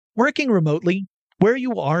Working remotely, where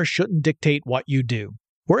you are shouldn't dictate what you do.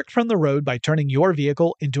 Work from the road by turning your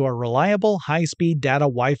vehicle into a reliable high-speed data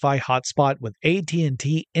Wi-Fi hotspot with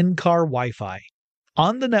AT&T in-car Wi-Fi.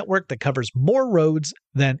 On the network that covers more roads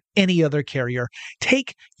than any other carrier,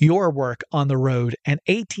 take your work on the road and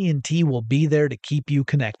AT&T will be there to keep you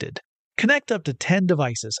connected. Connect up to 10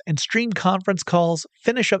 devices and stream conference calls,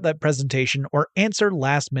 finish up that presentation, or answer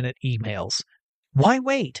last-minute emails. Why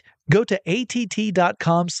wait? Go to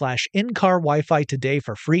att.com/in-car Wi-Fi today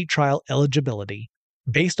for free trial eligibility.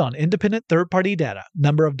 Based on independent third-party data,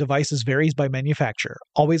 number of devices varies by manufacturer.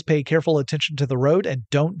 Always pay careful attention to the road and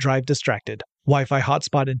don't drive distracted. Wi-Fi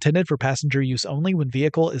hotspot intended for passenger use only when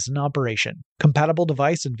vehicle is in operation. Compatible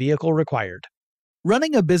device and vehicle required.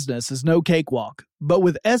 Running a business is no cakewalk, but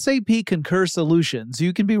with SAP Concur Solutions,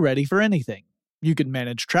 you can be ready for anything. You can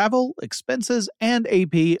manage travel, expenses, and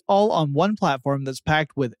AP all on one platform that's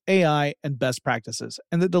packed with AI and best practices,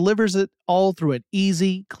 and that delivers it all through an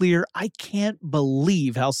easy, clear, I can't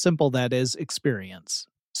believe how simple that is experience.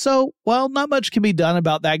 So, while not much can be done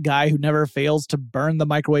about that guy who never fails to burn the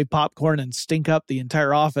microwave popcorn and stink up the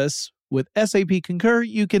entire office, with SAP Concur,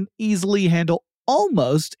 you can easily handle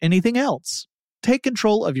almost anything else. Take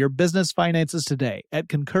control of your business finances today at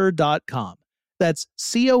concur.com. That's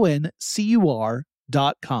CONCUR.com.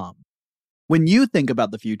 When you think about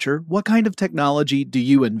the future, what kind of technology do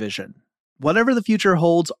you envision? Whatever the future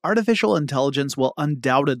holds, artificial intelligence will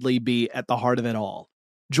undoubtedly be at the heart of it all.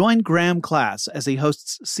 Join Graham Class as he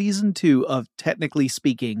hosts Season 2 of Technically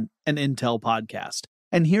Speaking, an Intel podcast,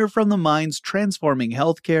 and hear from the minds transforming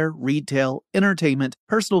healthcare, retail, entertainment,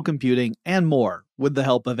 personal computing, and more with the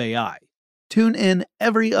help of AI. Tune in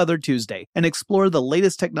every other Tuesday and explore the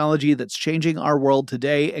latest technology that's changing our world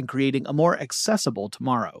today and creating a more accessible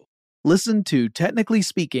tomorrow. Listen to Technically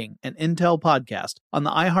Speaking, an Intel podcast on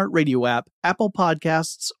the iHeartRadio app, Apple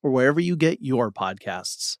Podcasts, or wherever you get your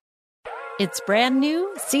podcasts. It's brand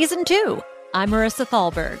new, Season 2. I'm Marissa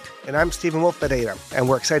Thalberg. And I'm Stephen Wolf Bedeta, and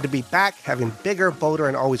we're excited to be back having bigger, bolder,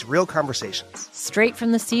 and always real conversations. Straight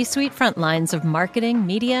from the C-suite front lines of marketing,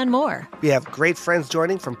 media, and more. We have great friends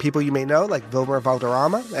joining from people you may know, like Vilmer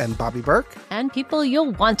Valderrama and Bobby Burke. And people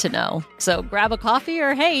you'll want to know. So grab a coffee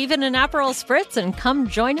or, hey, even an Aperol Spritz and come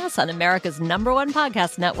join us on America's #1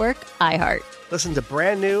 podcast network, iHeart. Listen to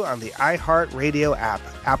brand new on the iHeartRadio app,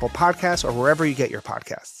 Apple Podcasts, or wherever you get your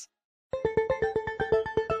podcasts.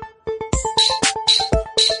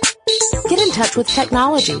 Get in touch with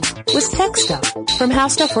technology with Tech Stuff from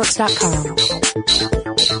HowStuffWorks.com.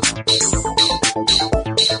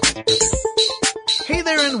 Hey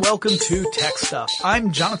there and welcome to Tech Stuff.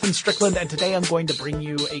 I'm Jonathan Strickland, and today I'm going to bring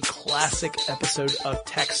you a classic episode of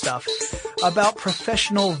Tech Stuff about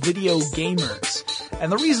professional video gamers.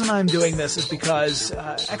 And the reason I'm doing this is because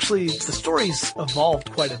actually the story's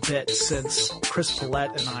evolved quite a bit since Chris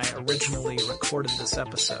Pollette and I originally recorded this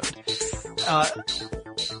episode.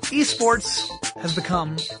 Esports has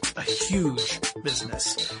become a huge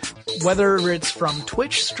business. Whether it's from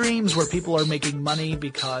Twitch streams where people are making money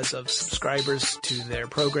because of subscribers to their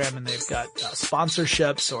program and they've got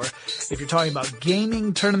sponsorships, or if you're talking about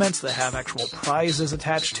gaming tournaments that have actual prizes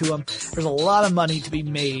attached to them, there's a lot of money to be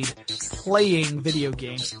made playing video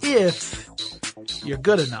games if you're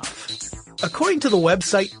good enough. According to the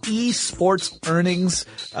website eSports Earnings,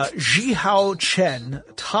 Zhihao Chen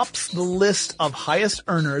tops the list of highest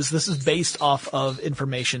earners. This is based off of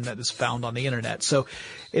information that is found on the internet. So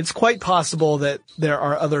it's quite possible that there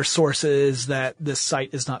are other sources that this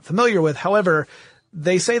site is not familiar with. However,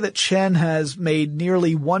 they say that Chen has made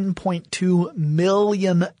nearly $1.2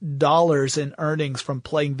 million in earnings from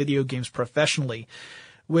playing video games professionally,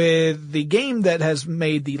 with the game that has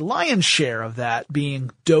made the lion's share of that being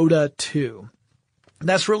Dota 2.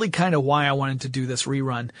 That's really kind of why I wanted to do this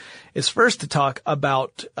rerun, is first to talk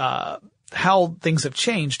about how things have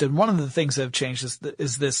changed. And one of the things that have changed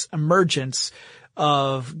is this emergence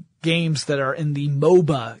of games that are in the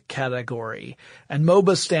MOBA category. And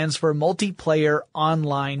MOBA stands for Multiplayer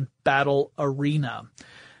Online Battle Arena.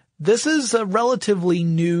 This is a relatively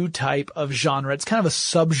new type of genre. It's kind of a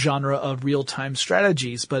subgenre of real-time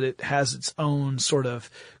strategies, but it has its own sort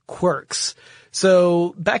of quirks.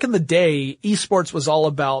 So back in the day, esports was all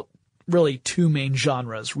about really two main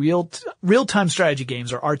genres: real-time strategy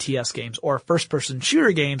games, or RTS games, or first-person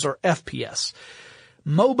shooter games, or FPS.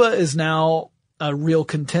 MOBA is now a real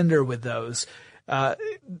contender with those.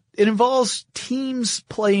 It involves teams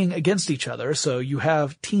playing against each other, so you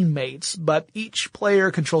have teammates, but each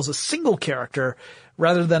player controls a single character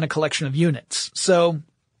rather than a collection of units. So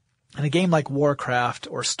in a game like Warcraft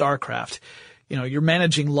or StarCraft, you're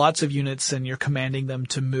managing lots of units and you're commanding them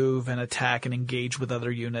to move and attack and engage with other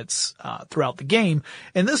units throughout the game.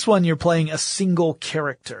 In this one, you're playing a single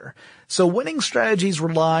character. So winning strategies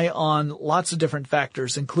rely on lots of different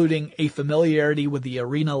factors, including a familiarity with the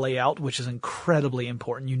arena layout, which is incredibly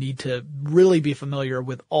important. You need to really be familiar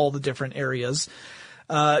with all the different areas.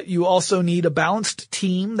 You also need a balanced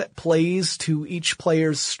team that plays to each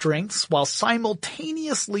player's strengths while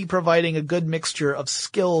simultaneously providing a good mixture of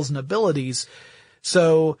skills and abilities.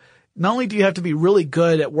 So not only do you have to be really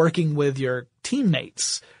good at working with your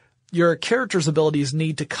teammates, your character's abilities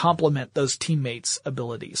need to complement those teammates'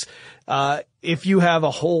 abilities. If you have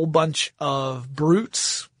a whole bunch of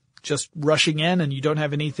brutes just rushing in and you don't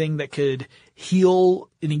have anything that could heal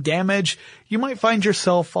any damage, you might find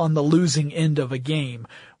yourself on the losing end of a game.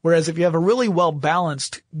 Whereas if you have a really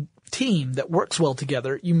well-balanced team that works well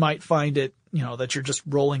together, you might find it, that you're just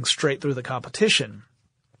rolling straight through the competition.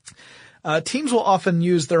 Teams will often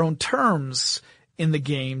use their own terms in the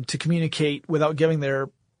game to communicate without giving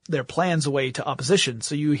their plans away to opposition.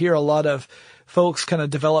 So you hear a lot of folks kind of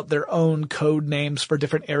develop their own code names for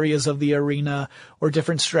different areas of the arena or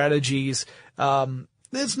different strategies.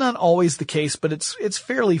 It's not always the case, but it's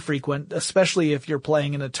fairly frequent, especially if you're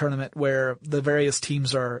playing in a tournament where the various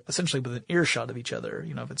teams are essentially within earshot of each other.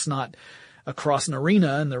 If it's not across an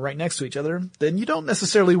arena and they're right next to each other, then you don't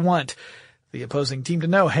necessarily want the opposing team to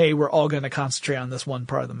know, hey, we're all going to concentrate on this one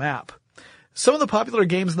part of the map. Some of the popular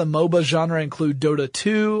games in the MOBA genre include Dota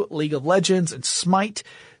 2, League of Legends, and Smite.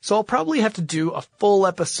 So I'll probably have to do a full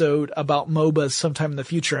episode about MOBAs sometime in the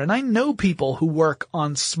future. And I know people who work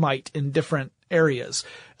on Smite in different areas.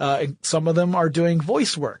 Some of them are doing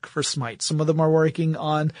voice work for Smite. Some of them are working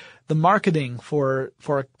on the marketing for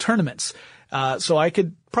tournaments. So I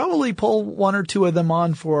could probably pull one or two of them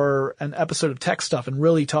on for an episode of Tech Stuff and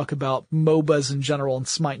really talk about MOBAs in general and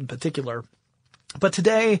Smite in particular. But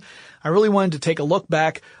today, I really wanted to take a look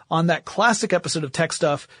back on that classic episode of Tech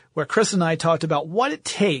Stuff where Chris and I talked about what it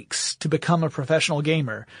takes to become a professional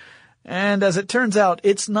gamer. And as it turns out,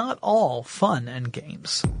 it's not all fun and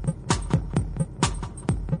games.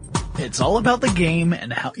 It's all about the game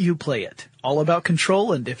and how you play it. All about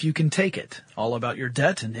control and if you can take it. All about your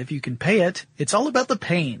debt and if you can pay it. It's all about the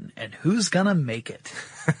pain and who's gonna make it.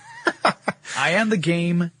 I am the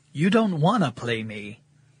game. You don't wanna play me.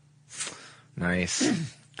 Nice.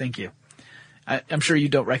 Thank you. I'm sure you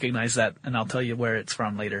don't recognize that, and I'll tell you where it's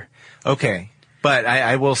from later. Okay. But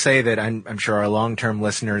I will say that I'm sure our long-term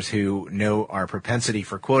listeners who know our propensity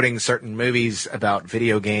for quoting certain movies about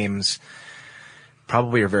video games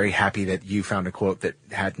probably are very happy that you found a quote that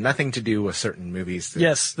had nothing to do with certain movies.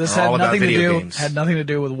 Yes, this had nothing to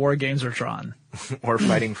do with War Games or Tron. Or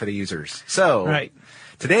fighting for the users. So, right.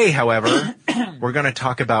 Today, however, we're going to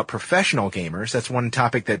talk about professional gamers. That's one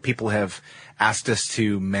topic that people have asked us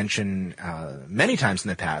to mention many times in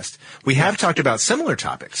the past. We have talked about similar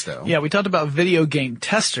topics, though. Yeah, we talked about video game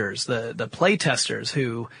testers, the play testers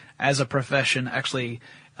who, as a profession, actually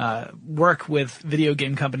work with video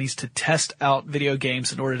game companies to test out video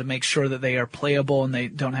games in order to make sure that they are playable and they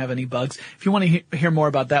don't have any bugs. If you want to hear more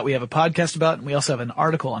about that, we have a podcast about it, and we also have an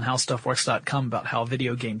article on howstuffworks.com about how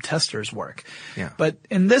video game testers work. Yeah. But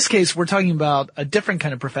in this case, we're talking about a different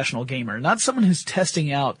kind of professional gamer, not someone who's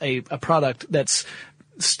testing out a product that's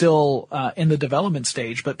still in the development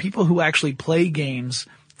stage, but people who actually play games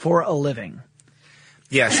for a living.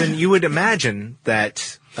 Yes, and you would imagine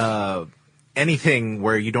that anything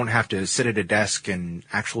where you don't have to sit at a desk and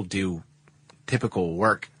actually do typical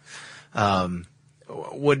work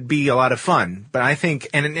would be a lot of fun. But I think,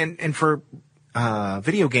 and for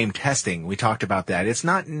video game testing, we talked about that. It's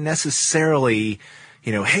not necessarily,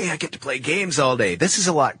 hey, I get to play games all day. This is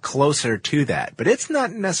a lot closer to that, but it's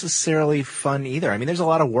not necessarily fun either. I mean, there's a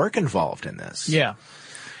lot of work involved in this. Yeah.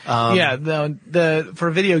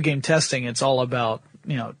 For video game testing, it's all about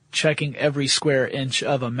checking every square inch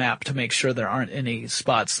of a map to make sure there aren't any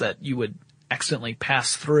spots that you would accidentally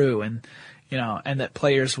pass through and that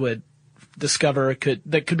players would discover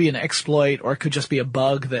that could be an exploit or it could just be a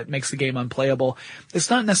bug that makes the game unplayable. It's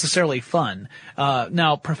not necessarily fun.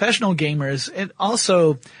 Now, professional gamers,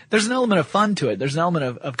 there's an element of fun to it. There's an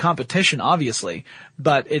element of competition, obviously,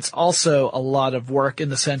 but it's also a lot of work in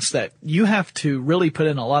the sense that you have to really put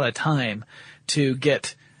in a lot of time to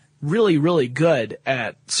get really, really good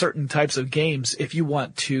at certain types of games if you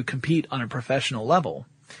want to compete on a professional level.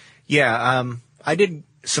 Yeah, I did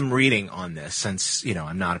some reading on this since,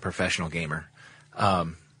 I'm not a professional gamer.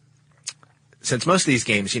 Since most of these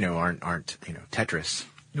games, aren't Tetris.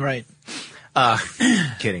 Right.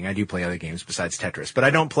 Kidding. I do play other games besides Tetris, but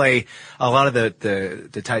I don't play a lot of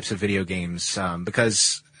the types of video games,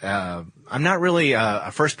 because I'm not really a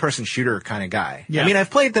first-person shooter kind of guy. Yeah. I mean, I've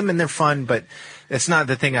played them and they're fun, but it's not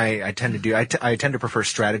the thing I tend to do. I tend to prefer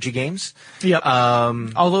strategy games. Yep.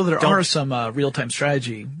 Although there are some real-time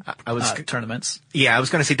strategy tournaments. Yeah, I was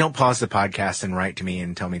going to say, don't pause the podcast and write to me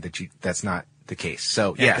and tell me that that's not the case.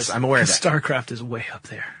 So yes, I'm aware of that. StarCraft is way up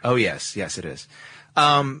there. Oh yes, it is.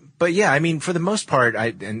 But yeah, I mean, for the most part,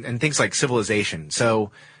 and things like Civilization.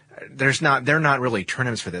 So they're not really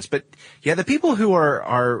tournaments for this. But yeah, the people who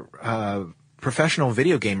are professional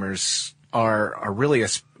video gamers are really a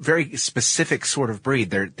very specific sort of breed.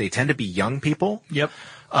 They tend to be young people. Yep.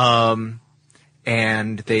 And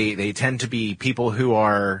they tend to be people who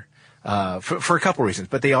are for a couple reasons,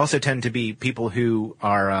 but they also tend to be people who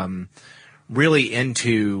are really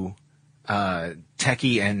into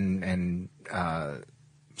techie and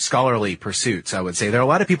scholarly pursuits. I would say there are a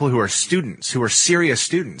lot of people who are students, who are serious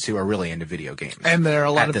students, who are really into video games. And there are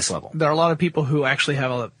a lot at this level. There are a lot of people who actually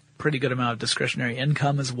have a pretty good amount of discretionary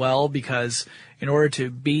income as well, because in order to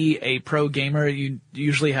be a pro gamer, you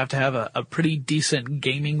usually have to have a pretty decent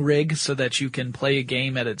gaming rig so that you can play a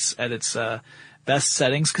game at its best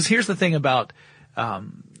settings. Because here's the thing about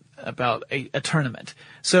a tournament.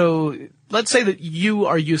 So let's say that you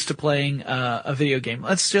are used to playing a video game.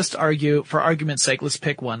 Let's just argue, for argument's sake, let's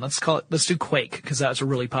pick one. Let's do Quake, because that's a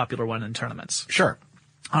really popular one in tournaments. Sure.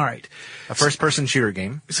 All right. A first-person shooter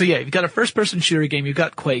game. So yeah, you've got a first-person shooter game. You've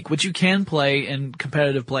got Quake, which you can play in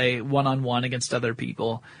competitive play one-on-one against other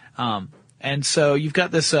people. And so you've got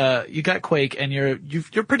this, you got Quake, and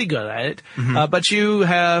you're pretty good at it. Mm-hmm. But you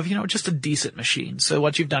have, just a decent machine. So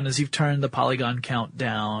what you've done is you've turned the polygon count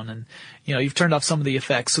down, and you've turned off some of the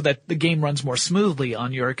effects so that the game runs more smoothly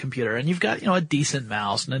on your computer. And you've got, a decent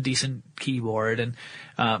mouse and a decent keyboard, and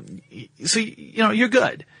so you're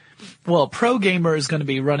good. Well, pro gamer is going to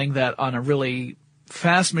be running that on a really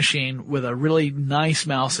fast machine with a really nice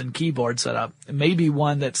mouse and keyboard setup. Maybe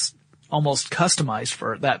one that's almost customized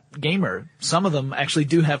for that gamer. Some of them actually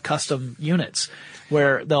do have custom units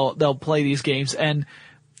where they'll play these games, and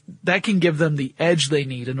that can give them the edge they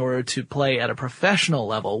need in order to play at a professional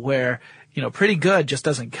level where, pretty good just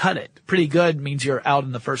doesn't cut it. Pretty good means you're out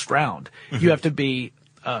in the first round. Mm-hmm. You have to be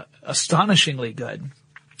astonishingly good.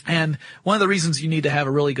 And one of the reasons you need to have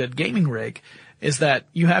a really good gaming rig is that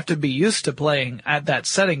you have to be used to playing at that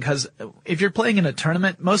setting, because if you're playing in a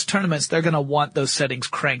tournament, most tournaments, they're going to want those settings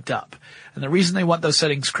cranked up. And the reason they want those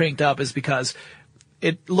settings cranked up is because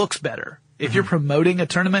it looks better. If you're promoting a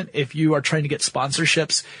tournament, if you are trying to get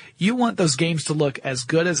sponsorships, you want those games to look as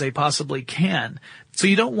good as they possibly can. So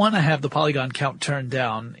you don't want to have the polygon count turned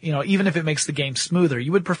down, even if it makes the game smoother.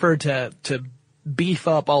 You would prefer to beef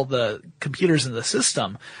up all the computers in the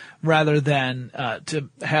system rather than to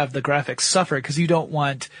have the graphics suffer, because you don't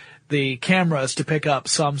want the cameras to pick up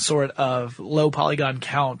some sort of low polygon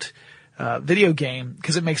count video game,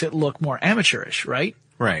 because it makes it look more amateurish, right?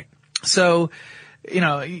 Right. So,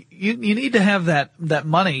 you need to have that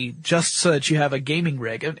money just so that you have a gaming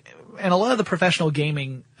rig. And a lot of the professional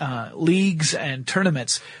gaming leagues and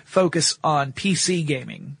tournaments focus on PC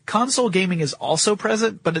gaming. Console gaming is also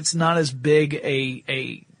present, but it's not as big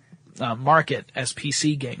a market as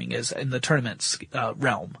PC gaming is in the tournaments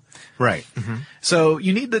realm. Right. Mm-hmm. So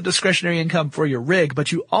you need the discretionary income for your rig,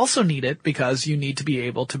 but you also need it because you need to be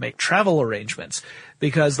able to make travel arrangements.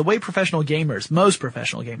 Because the way professional gamers, most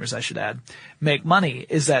professional gamers I should add, make money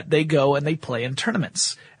is that they go and they play in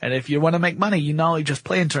tournaments. And if you want to make money, you not only just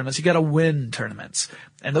play in tournaments, you got to win tournaments.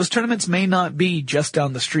 And those tournaments may not be just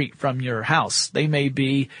down the street from your house. They may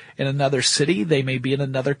be in another city. They may be in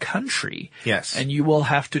another country. Yes. And you will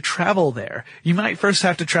have to travel there. You might first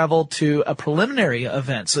have to travel to a preliminary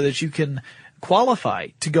event so that you can qualify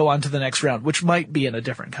to go on to the next round, which might be in a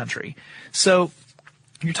different country. So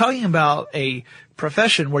you're talking about a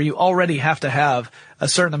profession where you already have to have a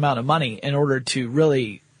certain amount of money in order to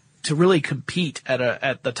really compete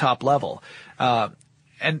at the top level.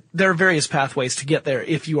 And there are various pathways to get there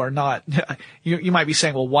if you are not, you might be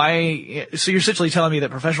saying, well, why? So you're essentially telling me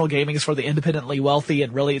that professional gaming is for the independently wealthy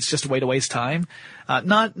and really it's just a way to waste time?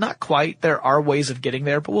 Not quite. There are ways of getting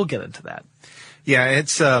there, but we'll get into that. Yeah,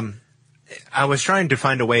 it's, I was trying to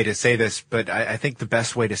find a way to say this, but I think the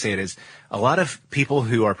best way to say it is a lot of people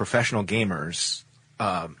who are professional gamers,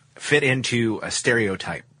 fit into a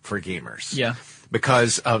stereotype for gamers. Yeah.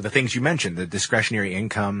 Because of the things you mentioned, the discretionary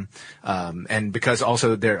income, and because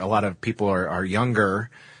also a lot of people are younger.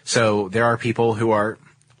 So there are people who are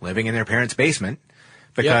living in their parents' basement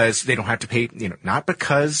because they don't have to pay, not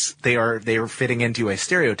because they are fitting into a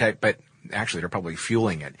stereotype, but actually they're probably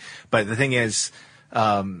fueling it. But the thing is, they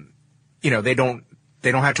don't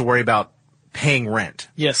have to worry about paying rent.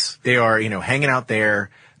 Yes. They are, hanging out there.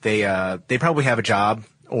 they probably have a job,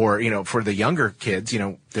 or, you know, for the younger kids, you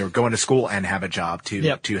know, they're going to school and have a job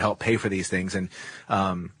to help pay for these things. And,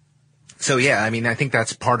 so yeah, I mean, I think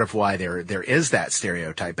that's part of why there is that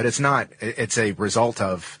stereotype, but it's a result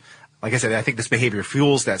of, like I said, I think this behavior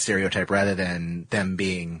fuels that stereotype rather than them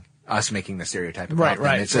being us making the stereotype about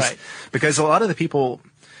them. It's just because a lot of the people,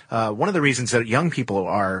 one of the reasons that young people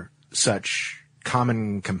are such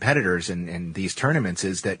common competitors in these tournaments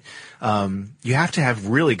is that you have to have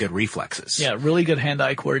really good reflexes. Yeah, really good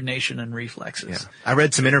hand-eye coordination and reflexes. Yeah. I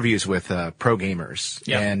read some interviews with pro gamers,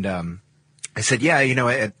 and I said, yeah, you know,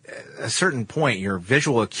 at a certain point, your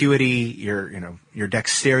visual acuity, your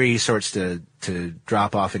dexterity starts to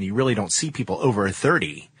drop off, and you really don't see people over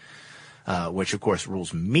 30, which of course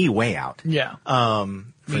rules me way out. Yeah. For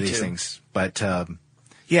these things. But,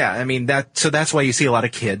 yeah, I mean, that's why you see a lot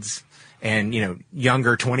of kids and, you know,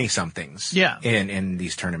 younger 20-somethings in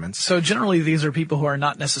these tournaments. So generally these are people who are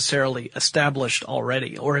not necessarily established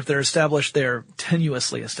already, or if they're established, they're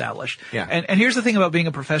tenuously established. Yeah. And here's the thing about being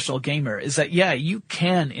a professional gamer is that, yeah, you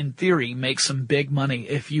can, in theory, make some big money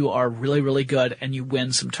if you are really, really good and you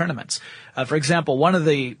win some tournaments. For example, one of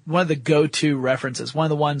the go-to references,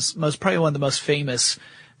 probably one of the most famous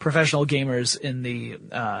professional gamers in the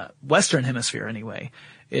Western Hemisphere anyway,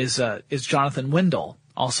 is Jonathan Wendell,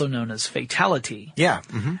 also known as Fatality. Yeah.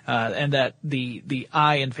 Mm-hmm. And that the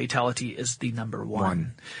I in Fatality is the number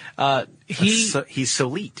one. He's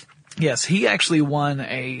elite. Yes, he actually won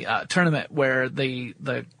a tournament where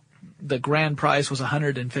the grand prize was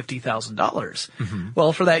 $150,000. Mm-hmm.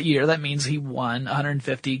 Well, for that year, that means he won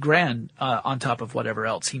 $150,000 on top of whatever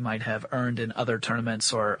else he might have earned in other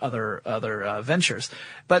tournaments or other ventures.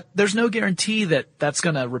 But there's no guarantee that that's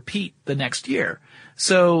going to repeat the next year.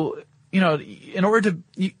 So, you know, in order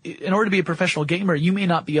to be a professional gamer, you may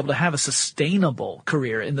not be able to have a sustainable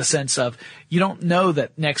career in the sense of you don't know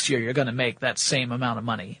that next year you're going to make that same amount of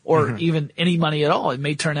money or even any money at all. It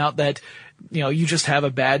may turn out that, you know, you just have a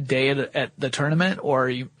bad day at the tournament, or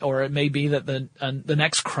it may be that the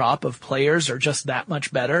next crop of players are just that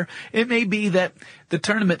much better. It may be that the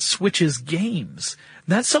tournament switches games.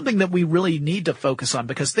 That's something that we really need to focus on,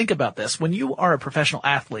 because think about this. When you are a professional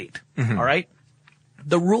athlete, all right,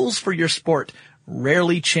 the rules for your sport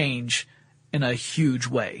rarely change in a huge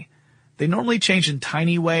way. They normally change in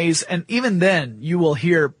tiny ways, and even then you will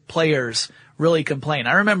hear players really complain.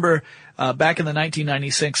 I remember back in the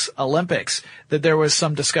 1996 Olympics that there was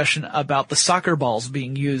some discussion about the soccer balls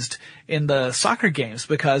being used in the soccer games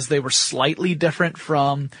because they were slightly different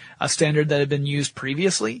from a standard that had been used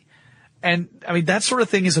previously. And I mean, that sort of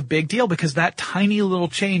thing is a big deal because that tiny little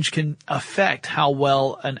change can affect how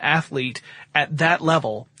well an athlete at that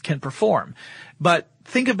level can perform. But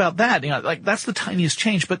think about that, you know, like that's the tiniest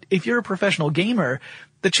change. But if you're a professional gamer,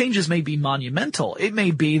 the changes may be monumental. It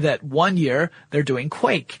may be that one year they're doing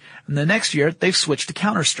Quake and the next year they've switched to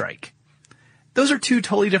Counter-Strike. Those are two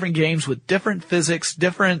totally different games with different physics,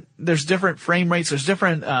 there's different frame rates, there's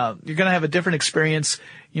different, you're gonna have a different experience,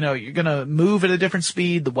 you know, you're gonna move at a different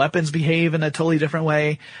speed, the weapons behave in a totally different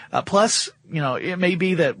way. Plus, you know, it may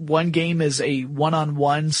be that one game is a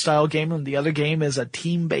one-on-one style game and the other game is a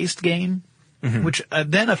team-based game, which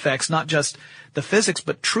then affects not just the physics,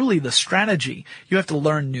 but truly the strategy. You have to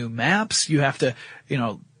learn new maps, you have to, you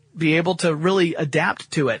know, be able to really adapt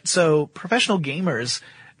to it. So professional gamers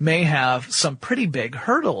may have some pretty big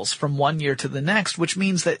hurdles from one year to the next, which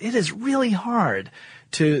means that it is really hard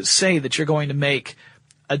to say that you're going to make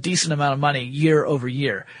a decent amount of money year over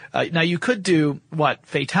year. Now you could do what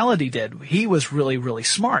Fatality did. He was really, really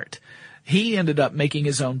smart. He ended up making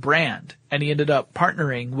his own brand, and he ended up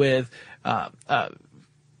partnering with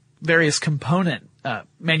various component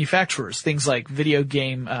manufacturers, things like video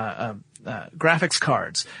game graphics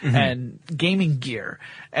cards and gaming gear.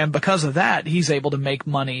 And because of that, he's able to make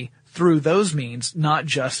money through those means, not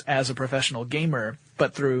just as a professional gamer,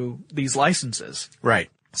 but through these licenses. Right.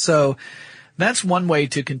 So that's one way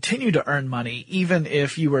to continue to earn money. Even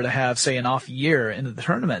if you were to have, say, an off year in the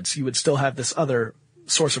tournaments, you would still have this other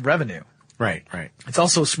source of revenue. Right, right. It's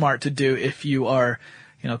also smart to do if you are,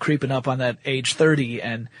 you know, creeping up on that age 30,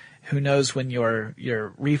 and who knows when your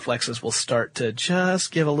reflexes will start to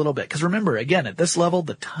just give a little bit. Because remember, again, at this level,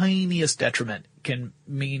 the tiniest detriment can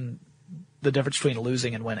mean the difference between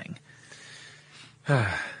losing and winning.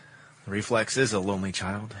 Reflex is a lonely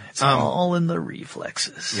child. It's all in the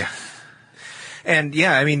reflexes. Yeah. And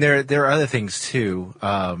yeah, I mean, there are other things too.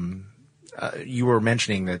 You were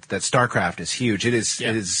mentioning that StarCraft is huge. It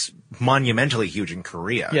is monumentally huge in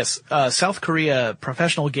Korea. Yes. South Korea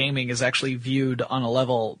professional gaming is actually viewed on a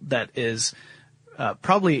level that is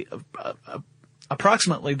probably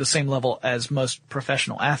approximately the same level as most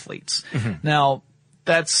professional athletes. Now,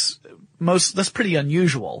 that's pretty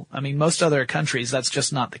unusual. I mean, most other countries, that's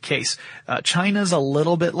just not the case. China's a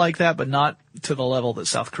little bit like that, but not to the level that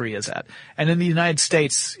South Korea's at. And in the United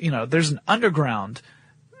States, there's an underground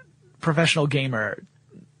professional gamer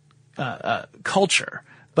culture,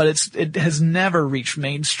 but it has never reached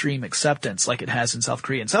mainstream acceptance like it has in South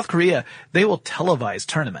Korea. In South Korea, they will televise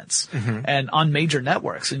tournaments and on major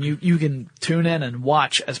networks, and you can tune in and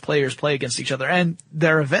watch as players play against each other. And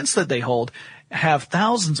their events that they hold have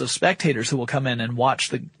thousands of spectators who will come in and watch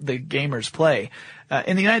the gamers play.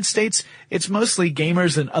 In the United States, it's mostly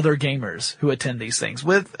gamers and other gamers who attend these things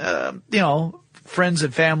with, friends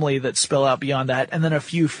and family that spill out beyond that, and then a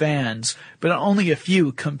few fans, but only a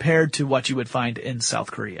few compared to what you would find in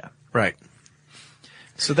South Korea. Right.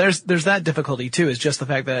 So there's that difficulty too, is just the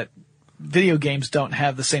fact that video games don't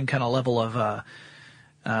have the same kind of level of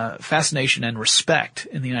fascination and respect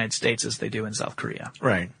in the United States as they do in South Korea.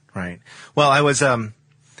 Right. Well, I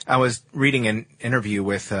was reading an interview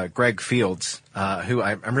with Greg Fields, who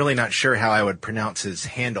I'm really not sure how I would pronounce his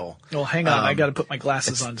handle. Well, hang on, I got to put my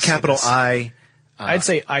glasses on. Capital I. I'd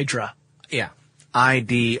say IDRA. Yeah,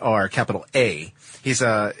 IDR, capital A. He's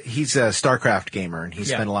a StarCraft gamer, and he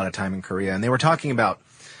spent a lot of time in Korea. And they were talking about.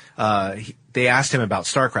 They asked him about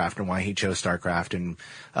StarCraft and why he chose StarCraft, and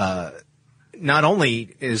not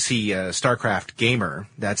only is he a StarCraft gamer,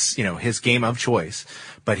 that's, his game of choice,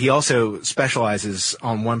 but he also specializes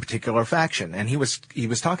on one particular faction. And he was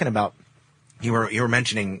talking about, you were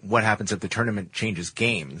mentioning what happens if the tournament changes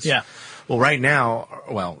games. Yeah. Well, right now,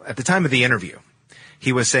 at the time of the interview,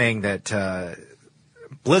 he was saying that,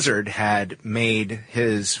 Blizzard had made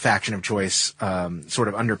his faction of choice, sort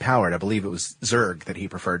of underpowered. I believe it was Zerg that he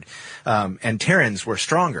preferred. And Terrans were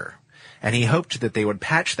stronger. And he hoped that they would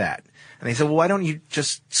patch that. And they said, well, why don't you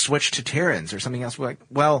just switch to Terrans or something else? We're like,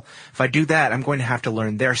 well, if I do that, I'm going to have to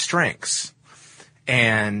learn their strengths.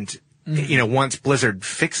 And, once Blizzard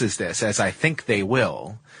fixes this, as I think they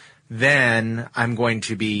will, then I'm going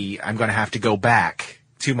to have to go back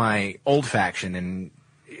to my old faction. And,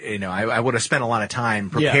 I would have spent a lot of time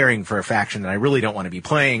preparing for a faction that I really don't want to be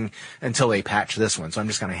playing until they patch this one. So I'm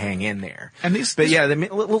just going to hang in there. And the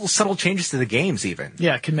little subtle changes to the games even.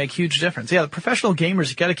 Yeah, it can make huge difference. Yeah, the professional gamers,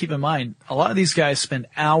 you got to keep in mind, a lot of these guys spend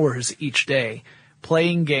hours each day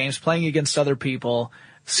playing games, playing against other people,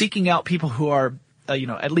 seeking out people who are,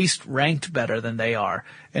 at least ranked better than they are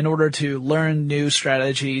in order to learn new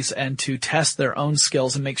strategies and to test their own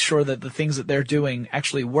skills and make sure that the things that they're doing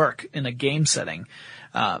actually work in a game setting.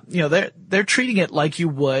 They're treating it like you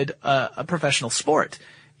would a professional sport.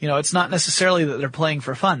 It's not necessarily that they're playing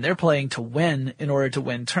for fun. They're playing to win in order to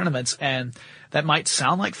win tournaments. And that might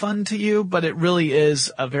sound like fun to you, but it really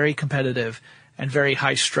is a very competitive and very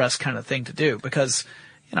high stress kind of thing to do because,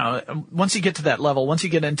 once you get to that level, once you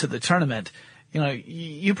get into the tournament,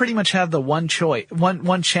 you pretty much have the one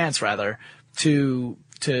chance rather to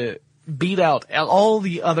beat out all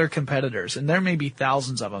the other competitors. And there may be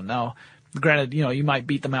thousands of them. Now, granted, you might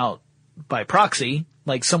beat them out by proxy,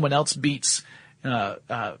 like someone else beats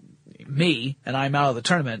me and I'm out of the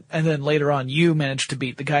tournament, and then later on you manage to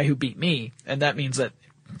beat the guy who beat me, and that means that,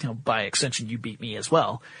 by extension you beat me as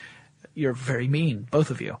well. You're very mean,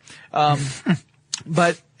 both of you.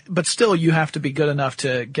 But still, you have to be good enough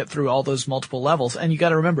to get through all those multiple levels, and you got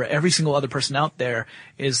to remember, every single other person out there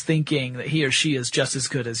is thinking that he or she is just as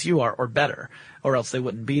good as you are, or better, or else they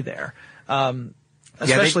wouldn't be there.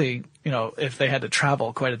 Especially, if they had to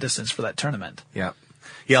travel quite a distance for that tournament. Yeah.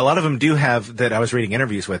 Yeah, a lot of them do have, that I was reading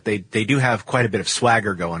interviews with, they do have quite a bit of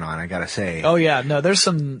swagger going on, I gotta say. Oh yeah, no, there's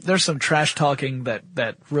some trash talking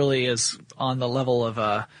that really is on the level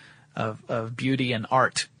of beauty and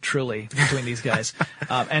art, truly, between these guys.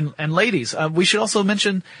 And ladies, we should also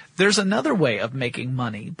mention there's another way of making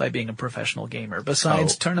money by being a professional gamer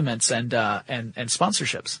besides tournaments and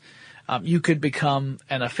sponsorships. You could become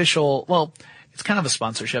an official, well, it's kind of a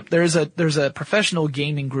sponsorship. There's a professional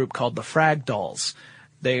gaming group called the Frag Dolls.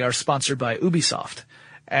 They are sponsored by Ubisoft.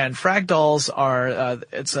 And Frag Dolls are,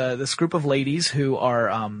 this group of ladies who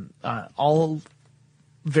are, all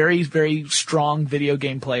very, very strong video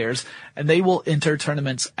game players, and they will enter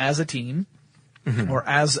tournaments as a team, or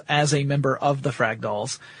as a member of the Frag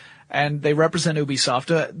Dolls. And they represent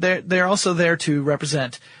Ubisoft. They're also there to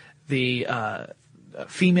represent the,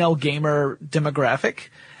 female gamer demographic,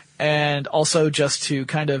 and also just to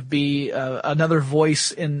kind of be another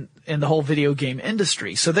voice in the whole video game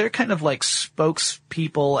industry. So they're kind of like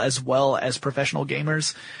spokespeople as well as professional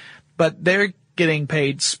gamers, but they're getting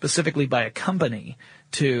paid specifically by a company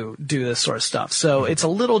to do this sort of stuff. So it's a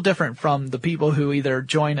little different from the people who either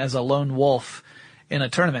join as a lone wolf in a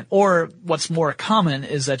tournament. Or what's more common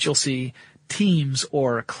is that you'll see teams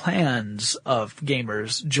or clans of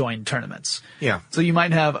gamers join tournaments. Yeah. So you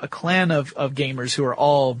might have a clan of gamers who are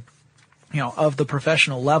all, of the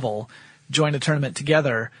professional level, join a tournament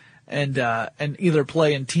together and either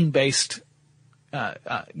play in team-based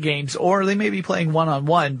games, or they may be playing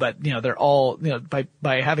one-on-one, but they're all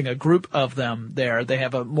by having a group of them there, they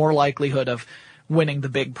have a more likelihood of winning the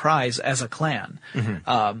big prize as a clan.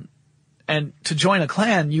 Mm-hmm. And to join a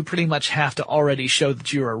clan, you pretty much have to already show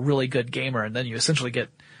that you're a really good gamer, and then you essentially get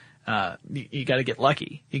you got to get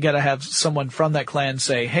lucky. You got to have someone from that clan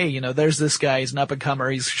say, "Hey, there's this guy. He's an up-and-comer.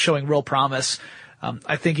 He's showing real promise.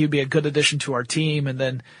 I think he'd be a good addition to our team." And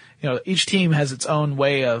then each team has its own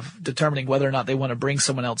way of determining whether or not they want to bring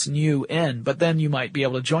someone else new in, but then you might be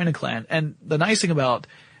able to join a clan. And the nice thing about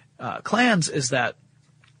clans is that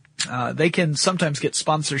they can sometimes get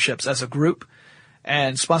sponsorships as a group,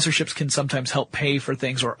 and sponsorships can sometimes help pay for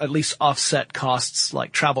things, or at least offset costs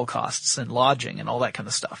like travel costs and lodging and all that kind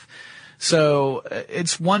of stuff. So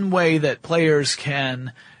it's one way that players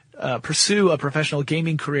can pursue a professional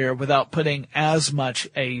gaming career without putting as much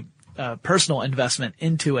a personal investment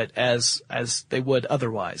into it as they would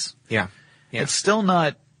otherwise. Yeah. It's still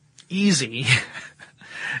not easy,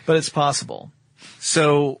 but it's possible.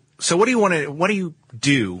 So what do you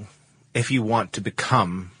do if you want to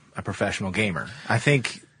become a professional gamer? I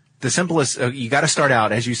think the simplest, you got to start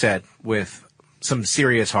out, as you said, with some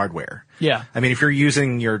serious hardware. Yeah. I mean, if you're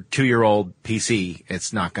using your 2-year-old PC,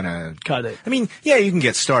 it's not going to cut it. I mean, yeah, you can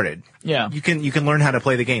get started. Yeah. You can learn how to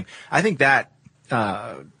play the game. I think that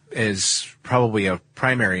is probably of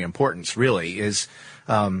primary importance, really, is,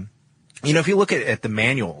 if you look at the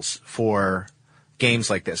manuals for games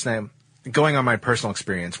like this. Now, going on my personal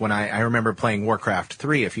experience, when I remember playing Warcraft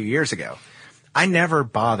 3 a few years ago, I never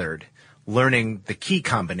bothered learning the key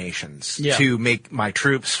combinations to make my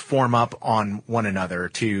troops form up on one another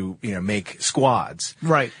to, make squads.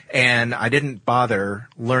 Right. And I didn't bother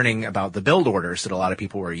learning about the build orders that a lot of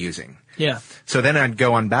people were using. Yeah. So then I'd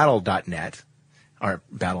go on battle.net, or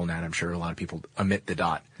BattleNet, I'm sure a lot of people omit the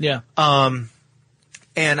dot. Yeah. And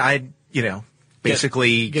I'd,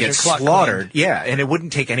 basically get cleaned. slaughtered. Yeah, and it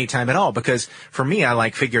wouldn't take any time at all, because for me, I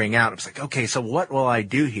like figuring out, it's like, okay, so what will I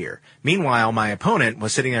do here? Meanwhile, my opponent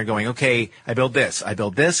was sitting there going, okay, I build this, I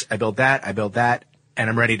build this, I build that, and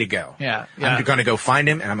I'm ready to go. Yeah. I'm going to go find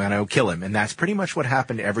him, and I'm going to go kill him. And that's pretty much what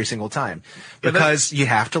happened every single time. Because you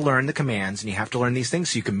have to learn the commands, and you have to learn these things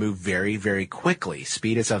so you can move very, very quickly.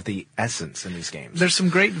 Speed is of the essence in these games. There's some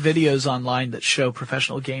great videos online that show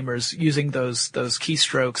professional gamers using those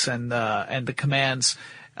keystrokes and the commands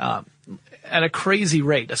at a crazy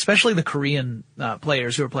rate, especially the Korean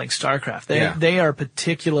players who are playing StarCraft. They are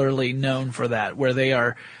particularly known for that, where they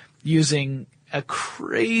are using a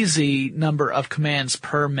crazy number of commands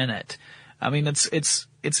per minute. I mean, it's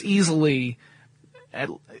easily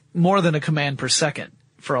more than a command per second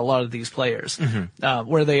for a lot of these players,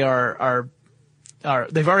 where they are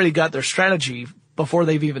they've already got their strategy before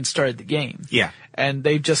they've even started the game. Yeah. And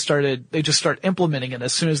they just start implementing it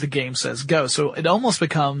as soon as the game says go. So it almost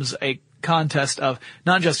becomes a contest of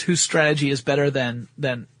not just whose strategy is better than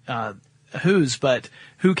whose, but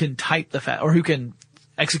who can type or who can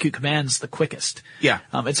execute commands the quickest. Yeah.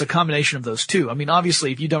 It's a combination of those two. I mean,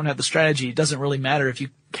 obviously, if you don't have the strategy, it doesn't really matter if you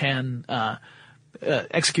can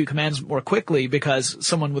execute commands more quickly, because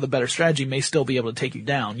someone with a better strategy may still be able to take you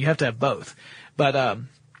down. You have to have both. But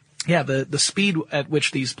the speed at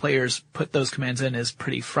which these players put those commands in is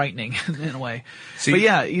pretty frightening in a way. But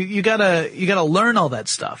yeah, you gotta learn all that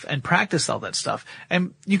stuff and practice all that stuff.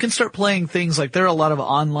 And you can start playing things like, there are a lot of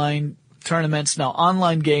online tournaments. Now,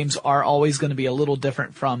 online games are always going to be a little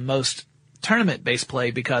different from most tournament-based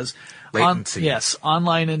play, because latency.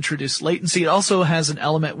 Online introduced latency. It also has an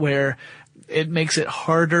element where it makes it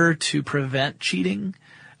harder to prevent cheating.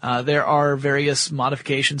 There are various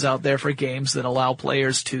modifications out there for games that allow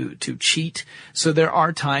players to cheat. So there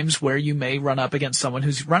are times where you may run up against someone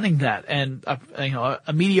who's running that, and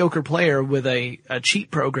a mediocre player with a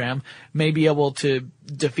cheat program may be able to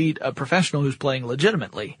defeat a professional who's playing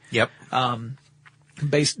legitimately. Yep.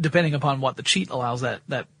 Depending upon what the cheat allows that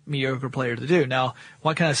mediocre player to do. Now,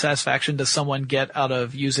 what kind of satisfaction does someone get out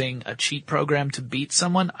of using a cheat program to beat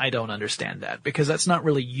someone? I don't understand that, because that's not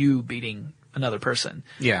really you beating another person.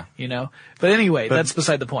 Yeah. But anyway, that's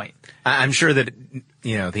beside the point. I'm sure that,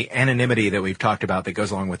 the anonymity that we've talked about that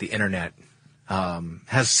goes along with the internet,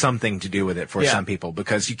 has something to do with it for some people,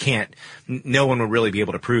 because no one will really be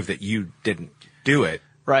able to prove that you didn't do it.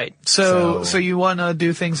 Right. So you want to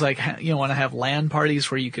do things like, you want to have LAN parties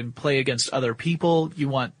where you can play against other people. You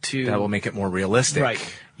want to... That will make it more realistic.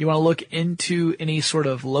 Right. You want to look into any sort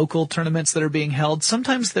of local tournaments that are being held.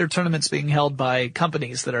 Sometimes they're tournaments being held by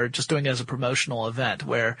companies that are just doing it as a promotional event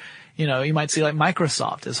where, you might see like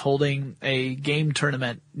Microsoft is holding a game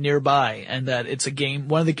tournament nearby and that it's a game,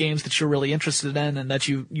 one of the games that you're really interested in and that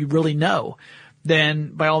you really know.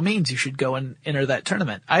 Then by all means you should go and enter that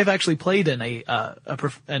tournament. I've actually played in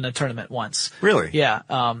a tournament once. Really? Yeah.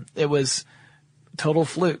 It was total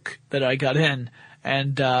fluke that I got in.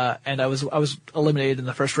 And I was eliminated in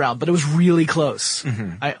the first round, but it was really close.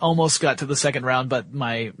 Mm-hmm. I almost got to the second round, but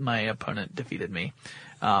my opponent defeated me.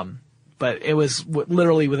 But it was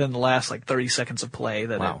literally within the last 30 seconds of play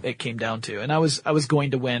that it came down to. And I was going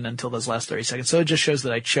to win until those last 30 seconds. So it just shows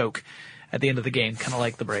that I choke at the end of the game, kind of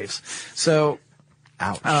like the Braves. So,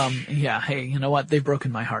 ouch. Yeah, hey, you know what? They've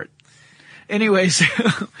broken my heart. Anyways,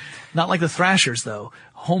 not like the Thrashers though.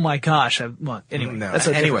 Oh my gosh. That's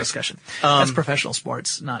a different discussion. That's professional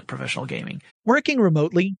sports, not professional gaming. Working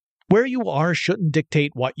remotely, where you are shouldn't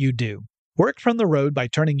dictate what you do. Work from the road by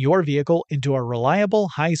turning your vehicle into a reliable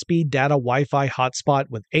high-speed data Wi-Fi hotspot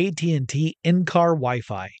with AT&T in-car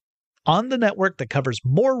Wi-Fi. On the network that covers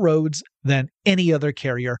more roads than any other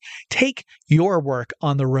carrier, take your work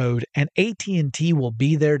on the road and AT&T will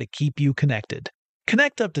be there to keep you connected.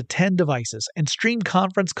 Connect up to 10 devices and stream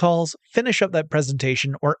conference calls, finish up that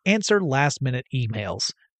presentation, or answer last-minute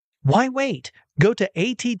emails. Why wait? Go to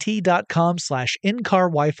att.com/in-car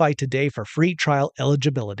Wi-Fi today for free trial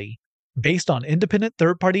eligibility. Based on independent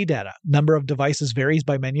third-party data, number of devices varies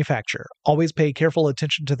by manufacturer. Always pay careful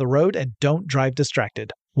attention to the road and don't drive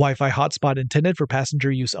distracted. Wi-Fi hotspot intended for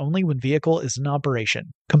passenger use only when vehicle is in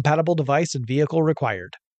operation. Compatible device and vehicle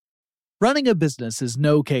required. Running a business is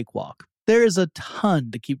no cakewalk. There is a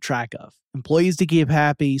ton to keep track of. Employees to keep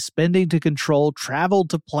happy, spending to control, travel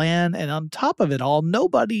to plan, and on top of it all,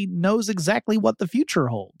 nobody knows exactly what the future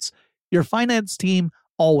holds. Your finance team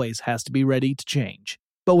always has to be ready to change.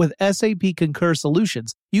 But with SAP Concur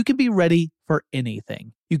Solutions, you can be ready for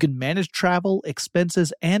anything. You can manage travel,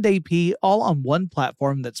 expenses, and AP all on one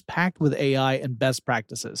platform that's packed with AI and best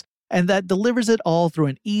practices, and that delivers it all through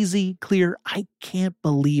an easy, clear, I can't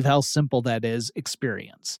believe how simple that is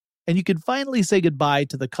experience. And you can finally say goodbye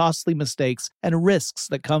to the costly mistakes and risks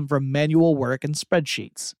that come from manual work and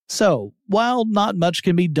spreadsheets. So, while not much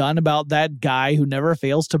can be done about that guy who never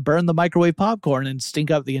fails to burn the microwave popcorn and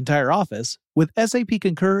stink up the entire office, with SAP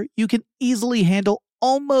Concur, you can easily handle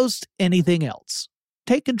almost anything else.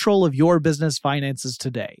 Take control of your business finances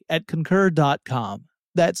today at Concur.com.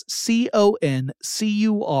 That's CONCUR.com.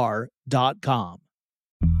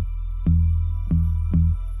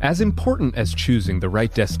 As important as choosing the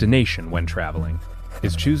right destination when traveling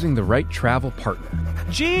is choosing the right travel partner.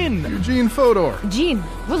 Eugene Fodor. Gene,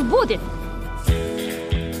 возбудит.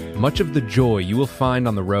 Much of the joy you will find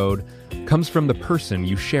on the road comes from the person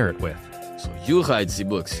you share it with. So you write the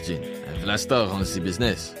books, Gene, and Vlasta runs the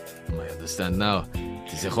business. I understand now.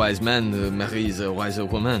 It is a wise man marries a wiser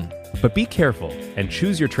woman. But be careful and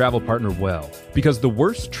choose your travel partner well, because the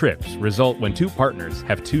worst trips result when two partners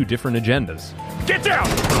have two different agendas. Get down!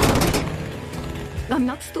 I'm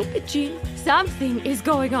not stupid, Gene. Something is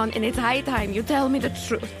going on, and it's high time you tell me the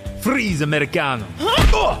truth. Freeze, Americano!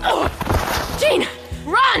 Gene,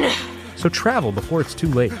 run! So travel before it's too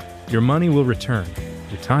late. Your money will return,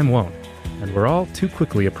 your time won't, and we're all too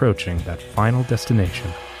quickly approaching that final destination.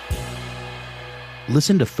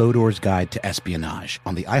 Listen to Fodor's Guide to Espionage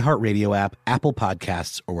on the iHeartRadio app, Apple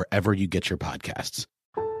Podcasts, or wherever you get your podcasts.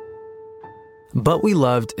 But We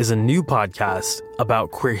Loved is a new podcast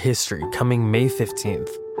about queer history coming May 15th.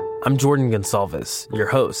 I'm Jordan Gonsalves, your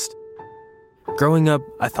host. Growing up,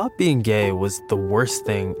 I thought being gay was the worst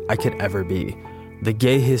thing I could ever be. The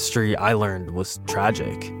gay history I learned was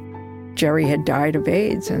tragic. Jerry had died of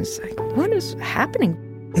AIDS, and it's like, what is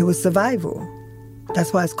happening? It was survival.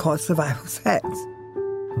 That's why it's called survival sex.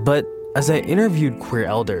 But as I interviewed queer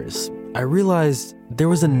elders, I realized there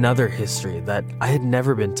was another history that I had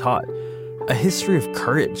never been taught. A history of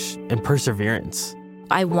courage and perseverance.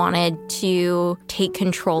 I wanted to take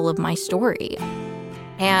control of my story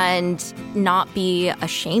and not be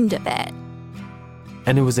ashamed of it.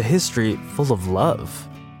 And it was a history full of love.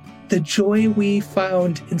 The joy we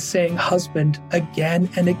found in saying husband again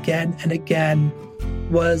and again and again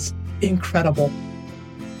was incredible.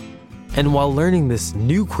 And while learning this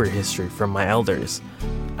new queer history from my elders,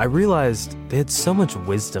 I realized they had so much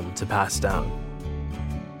wisdom to pass down.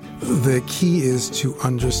 The key is to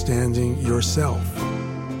understanding yourself,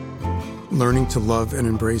 learning to love and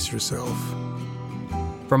embrace yourself,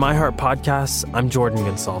 From iHeart Podcasts, I'm Jordan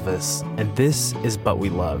Gonsalves, and this is But We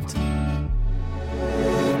Loved.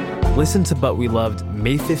 Listen to But We Loved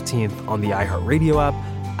May 15th on the iHeartRadio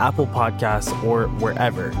app, Apple Podcasts, or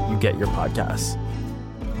wherever you get your podcasts.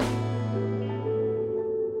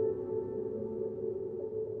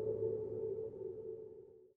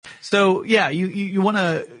 So yeah, you want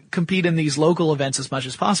to compete in these local events as much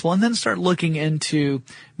as possible, and then start looking into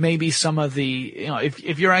maybe some of the,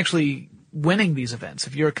 if you're actually winning these events,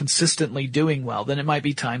 if you're consistently doing well, then it might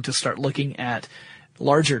be time to start looking at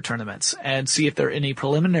larger tournaments and see if there are any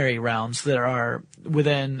preliminary rounds that are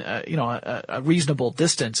within, a reasonable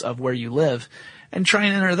distance of where you live, and try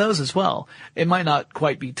and enter those as well. It might not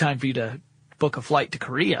quite be time for you to book a flight to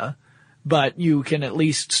Korea, but you can at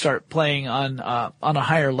least start playing on a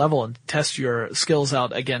higher level and test your skills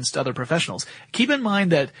out against other professionals. Keep in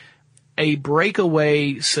mind that a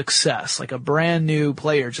breakaway success, like a brand new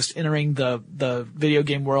player just entering the video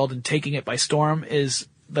game world and taking it by storm, is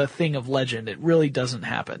the thing of legend. It really doesn't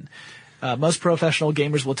happen. Most professional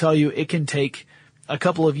gamers will tell you it can take a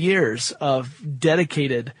couple of years of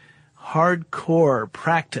dedicated, hardcore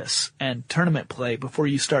practice and tournament play before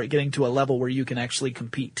you start getting to a level where you can actually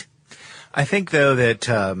compete. I think, though,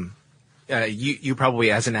 that you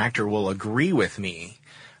probably, as an actor, will agree with me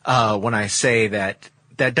when I say that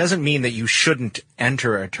doesn't mean that you shouldn't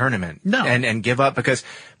enter a tournament and give up, because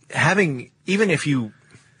even if you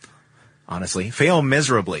honestly fail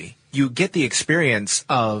miserably, you get the experience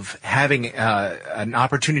of having an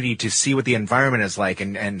opportunity to see what the environment is like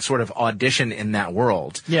and sort of audition in that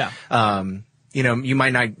world. Yeah. You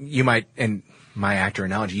might, in my actor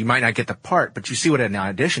analogy, you might not get the part, but you see what an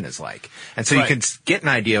audition is like. And so you can get an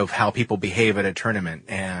idea of how people behave at a tournament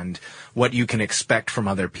and what you can expect from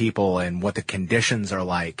other people and what the conditions are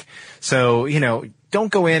like. So,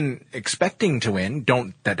 don't go in expecting to win.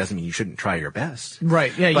 That doesn't mean you shouldn't try your best.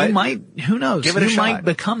 Right. Yeah. But you might, who knows? Give it a shot. You might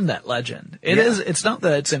become that legend. It's not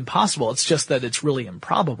that it's impossible. It's just that it's really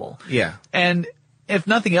improbable. Yeah. And if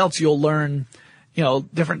nothing else, you'll learn,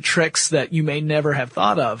 different tricks that you may never have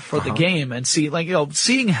thought of for the game, and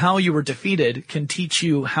seeing how you were defeated can teach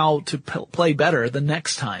you how to play better the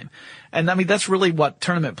next time. And I mean, that's really what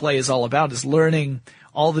tournament play is all about, is learning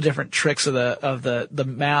all the different tricks of the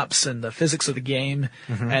maps and the physics of the game,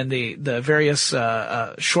 and the various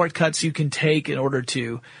shortcuts you can take in order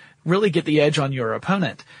to really get the edge on your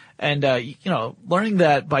opponent. And learning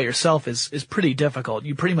that by yourself is pretty difficult.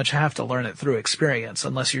 You pretty much have to learn it through experience,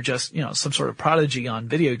 unless you're just some sort of prodigy on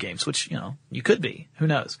video games, which you could be. Who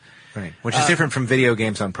knows? Right. Which is different from video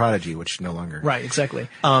games on Prodigy, which no longer. Right. Exactly.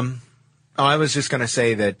 I was just going to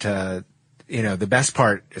say that the best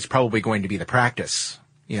part is probably going to be the practice.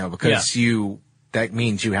 Because that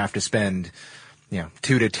means you have to spend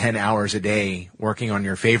 2 to 10 hours a day working on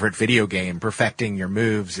your favorite video game, perfecting your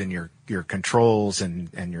moves and your controls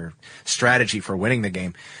and your strategy for winning the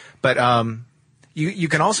game. But you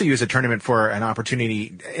can also use a tournament for an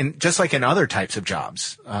opportunity, just like in other types of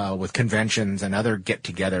jobs, with conventions and other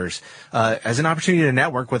get-togethers, as an opportunity to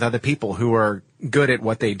network with other people who are good at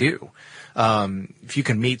what they do. If you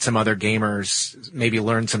can meet some other gamers, maybe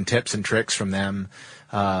learn some tips and tricks from them,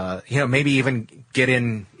 maybe even get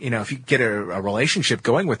in, if you get a relationship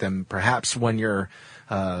going with them, perhaps when you're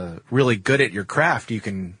really good at your craft, you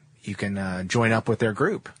can join up with their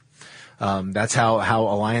group. That's how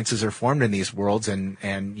alliances are formed in these worlds. And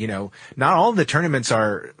not all of the tournaments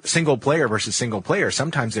are single player versus single player.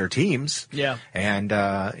 Sometimes they're teams. Yeah. And,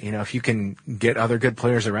 if you can get other good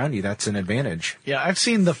players around you, that's an advantage. Yeah. I've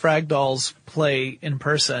seen the Frag Dolls play in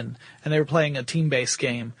person, and they were playing a team-based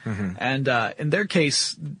game. And, in their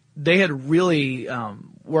case, they had really,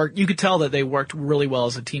 you could tell that they worked really well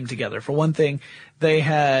as a team together. For one thing, they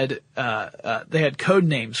had code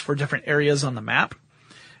names for different areas on the map,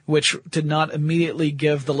 which did not immediately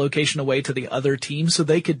give the location away to the other team, so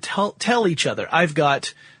they could tell each other, I've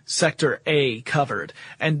got Sector A covered,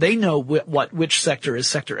 and they know which sector is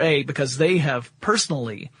Sector A because they have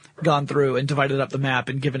personally gone through and divided up the map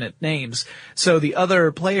and given it names. So the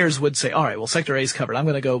other players would say, all right, well, Sector A is covered. I'm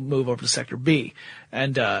going to go move over to Sector B.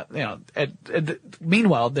 And,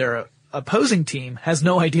 meanwhile, their opposing team has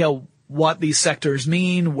no idea what these sectors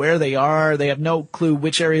mean, where they are. They have no clue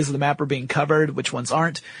which areas of the map are being covered, which ones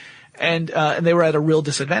aren't. And they were at a real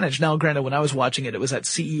disadvantage. Now, granted, when I was watching it, it was at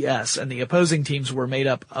CES, and the opposing teams were made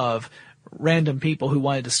up of random people who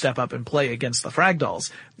wanted to step up and play against the Frag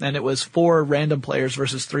Dolls. And it was 4 random players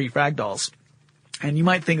versus 3 Frag Dolls. And you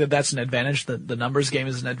might think that that's an advantage, the numbers game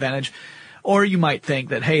is an advantage. Or you might think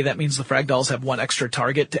that, hey, that means the Frag Dolls have 1 extra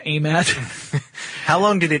target to aim at. How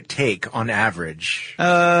long did it take on average?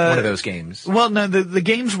 One of those games? Well, no, the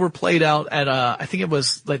games were played out at I think it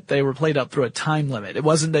was like they were played out through a time limit. It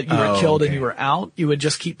wasn't that you were killed and you were out. You would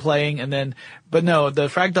just keep playing and then, but no, the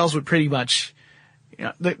Fragdolls would pretty much, you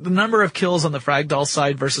know, the number of kills on the Fragdoll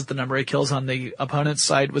side versus the number of kills on the opponent's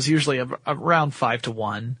side was usually around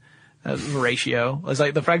 5-1 ratio. It was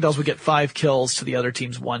like the Fragdolls would get 5 kills to the other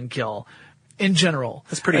team's 1 kill. In general.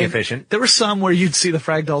 That's pretty efficient. There were some where you'd see the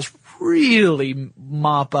Fragdolls really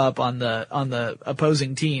mop up on the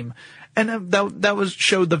opposing team. And that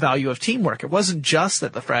showed the value of teamwork. It wasn't just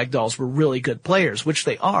that the Fragdolls were really good players, which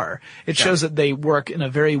they are. It shows that they work in a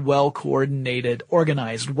very well coordinated,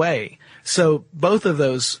 organized way. So both of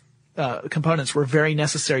those components were very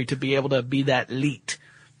necessary to be able to be that elite.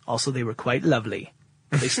 Also, they were quite lovely.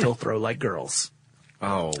 They still throw like girls.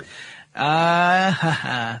 Oh.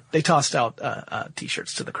 They tossed out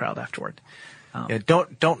t-shirts to the crowd afterward. Yeah,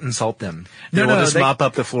 don't insult them. They No, will just mop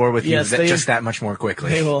up the floor with you just that much more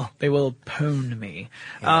quickly. They will pwn me.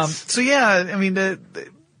 Yes. So yeah, I mean, the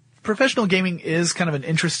professional gaming is kind of an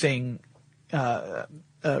interesting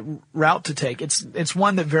route to take. It's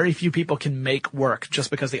one that very few people can make work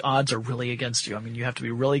just because the odds are really against you. I mean, you have to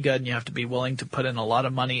be really good and you have to be willing to put in a lot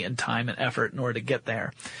of money and time and effort in order to get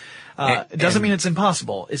there. It doesn't mean it's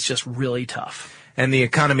impossible. It's just really tough. And the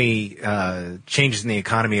economy, changes in the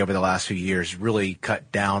economy over the last few years really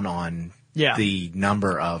cut down on the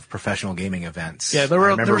number of professional gaming events. Yeah, I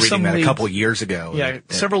remember reading some that leagues, a couple years ago. Yeah,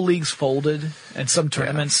 several leagues folded and some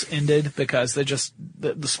tournaments ended because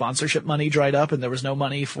the sponsorship money dried up and there was no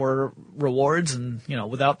money for rewards. And, you know,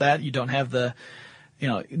 without that, you don't have the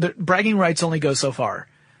bragging rights only go so far.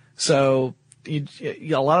 So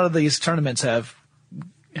a lot of these tournaments have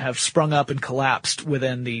sprung up and collapsed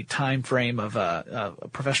within the time frame of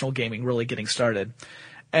professional gaming really getting started.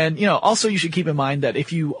 And, you know, also you should keep in mind that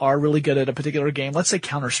if you are really good at a particular game, let's say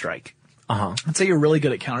Counter-Strike. Let's say you're really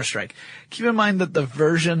good at Counter-Strike. Keep in mind that the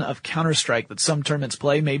version of Counter-Strike that some tournaments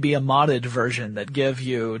play may be a modded version that give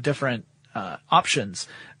you different options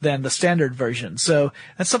than the standard version. So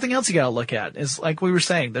that's something else you gotta look at, is like we were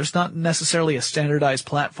saying, there's not necessarily a standardized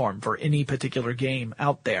platform for any particular game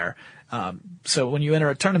out there. So when you enter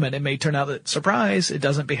a tournament, it may turn out that, surprise, it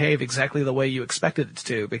doesn't behave exactly the way you expected it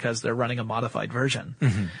to because they're running a modified version.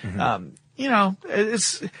 You know,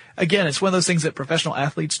 it's one of those things that professional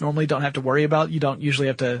athletes normally don't have to worry about. You don't usually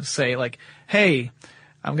have to say like, hey,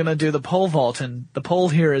 I'm going to do the pole vault and the pole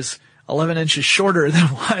here is 11 inches shorter than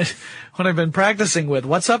what I've been practicing with.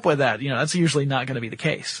 What's up with that? You know, that's usually not going to be the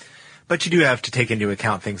case. But you do have to take into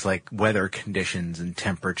account things like weather conditions and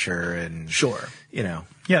temperature and you know.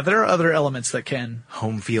 Yeah, there are other elements that can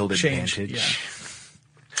home field change. advantage.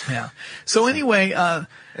 Yeah. So anyway,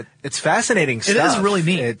 it's fascinating stuff. It is really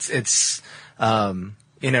neat. It's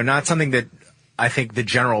you know, not something that I think the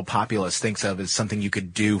general populace thinks of as something you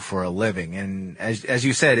could do for a living. And as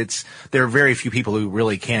you said, there are very few people who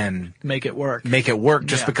really can make it work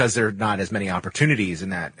just because there are not as many opportunities in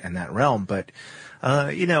that realm. But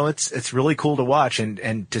you know, it's really cool to watch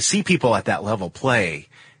and to see people at that level play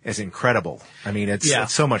is incredible. I mean, it's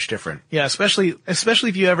so much different. Yeah, especially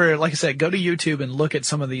if you ever, like I said, go to YouTube and look at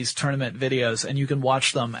some of these tournament videos and you can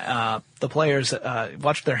watch them, the players,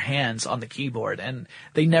 watch their hands on the keyboard and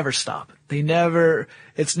they never stop.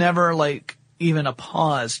 It's never like even a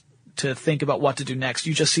pause to think about what to do next.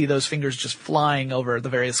 You just see those fingers just flying over the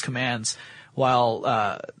various commands while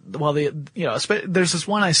there's this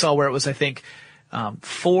one I saw where it was, I think,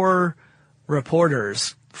 4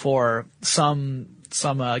 reporters for some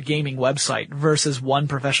gaming website versus 1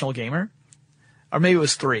 professional gamer, or maybe it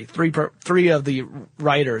was 3 of the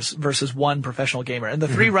writers versus 1 professional gamer, and the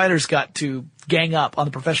 3 writers got to gang up on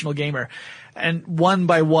the professional gamer, and one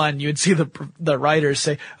by one you'd see the writers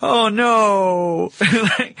say, "Oh no,"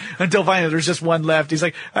 until finally there's just one left. He's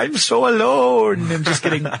like, "I'm so alone," and just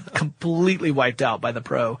getting completely wiped out by the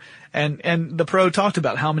pro. And the pro talked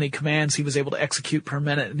about how many commands he was able to execute per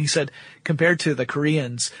minute, and he said, compared to the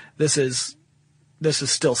Koreans, this is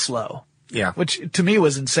still slow. Yeah. Which to me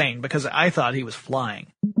was insane because I thought he was flying.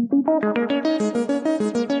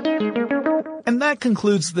 And that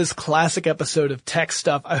concludes this classic episode of Tech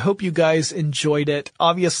Stuff. I hope you guys enjoyed it.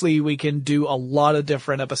 Obviously, we can do a lot of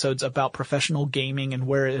different episodes about professional gaming and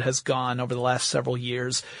where it has gone over the last several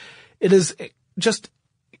years. It is just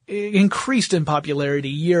increased in popularity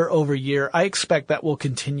year over year. I expect that will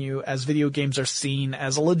continue as video games are seen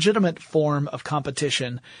as a legitimate form of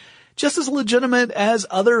competition, just as legitimate as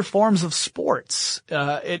other forms of sports.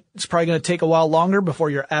 It's probably going to take a while longer before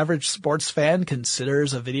your average sports fan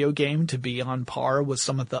considers a video game to be on par with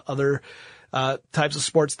some of the other types of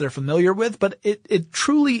sports they're familiar with, but it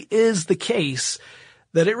truly is the case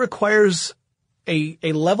that it requires a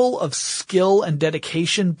level of skill and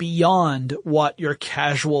dedication beyond what your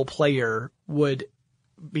casual player would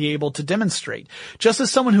be able to demonstrate. Just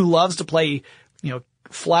as someone who loves to play,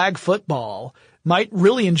 flag football might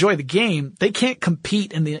really enjoy the game, they can't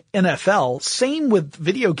compete in the NFL. Same with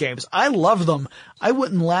video games. I love them. I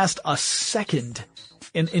wouldn't last a second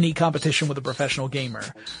in any competition with a professional gamer.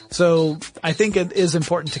 So I think it is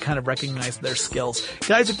important to kind of recognize their skills.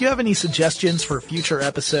 Guys, if you have any suggestions for future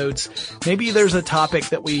episodes, maybe there's a topic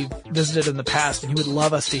that we visited in the past and you would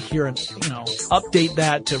love us to hear and, update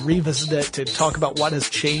that, to revisit it, to talk about what has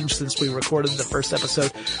changed since we recorded the first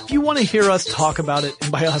episode. If you want to hear us talk about it,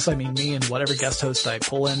 and by us I mean me and whatever guest host I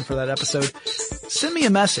pull in for that episode, send me a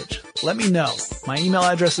message. Let me know. My email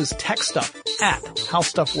address is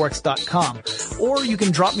techstuff@howstuffworks.com, or you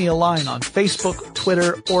can drop me a line on Facebook,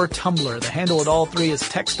 Twitter, or Tumblr. The handle at all three is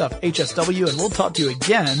TechStuffHSW, and we'll talk to you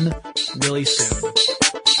again really soon.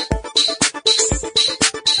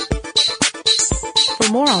 For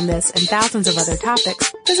more on this and thousands of other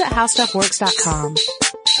topics, visit howstuffworks.com.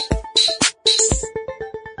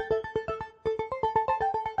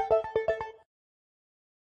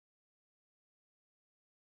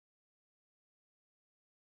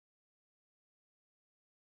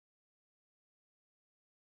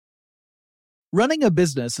 Running a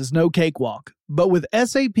business is no cakewalk, but with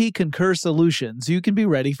SAP Concur Solutions, you can be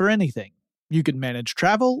ready for anything. You can manage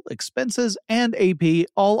travel, expenses, and AP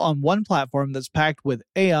all on one platform that's packed with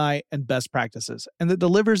AI and best practices, and that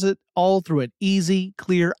delivers it all through an easy,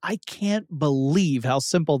 clear, I can't believe how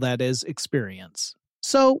simple that is experience.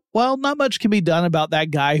 So, while not much can be done about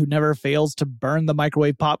that guy who never fails to burn the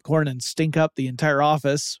microwave popcorn and stink up the entire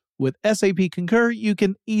office, with SAP Concur, you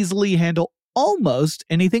can easily handle almost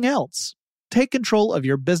anything else. Take control of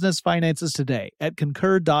your business finances today at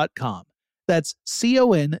concur.com. That's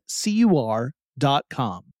CONCUR.com.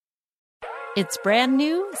 It's brand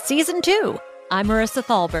new, Season 2. I'm Marissa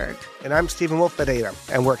Thalberg. And I'm Stephen Wolf Pereira,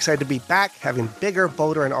 and we're excited to be back having bigger,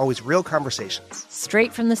 bolder, and always real conversations.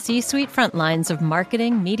 Straight from the C-suite front lines of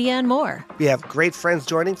marketing, media, and more. We have great friends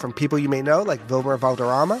joining from people you may know, like Wilmer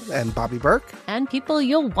Valderrama and Bobby Burke. And people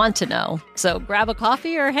you'll want to know. So grab a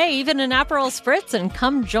coffee or, hey, even an Aperol Spritz and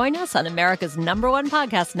come join us on America's #1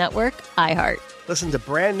 podcast network, iHeart. Listen to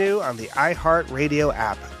Brand New on the iHeart Radio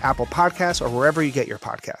app, Apple Podcasts, or wherever you get your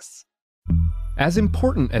podcasts. As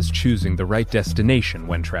important as choosing the right destination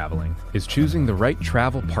when traveling is choosing the right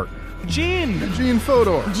travel partner. Gene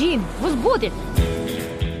Fodor. Gene, was good.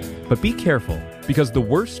 But be careful, because the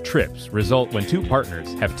worst trips result when two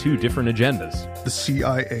partners have two different agendas. The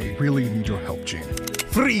CIA really need your help, Gene.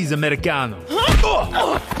 Freeze, Americano.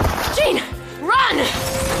 Gene, run!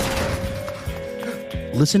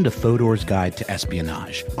 Listen to Fodor's Guide to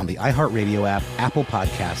Espionage on the iHeartRadio app, Apple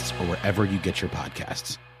Podcasts, or wherever you get your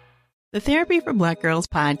podcasts. The Therapy for Black Girls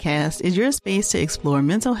podcast is your space to explore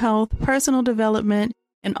mental health, personal development,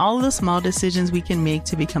 and all of the small decisions we can make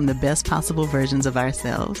to become the best possible versions of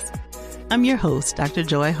ourselves. I'm your host, Dr.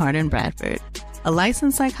 Joy Harden Bradford, a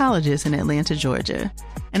licensed psychologist in Atlanta, Georgia,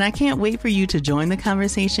 and I can't wait for you to join the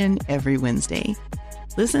conversation every Wednesday.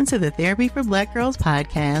 Listen to the Therapy for Black Girls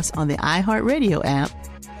podcast on the iHeartRadio app,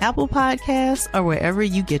 Apple Podcasts, or wherever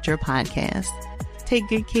you get your podcasts. Take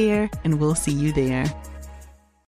good care, and we'll see you there.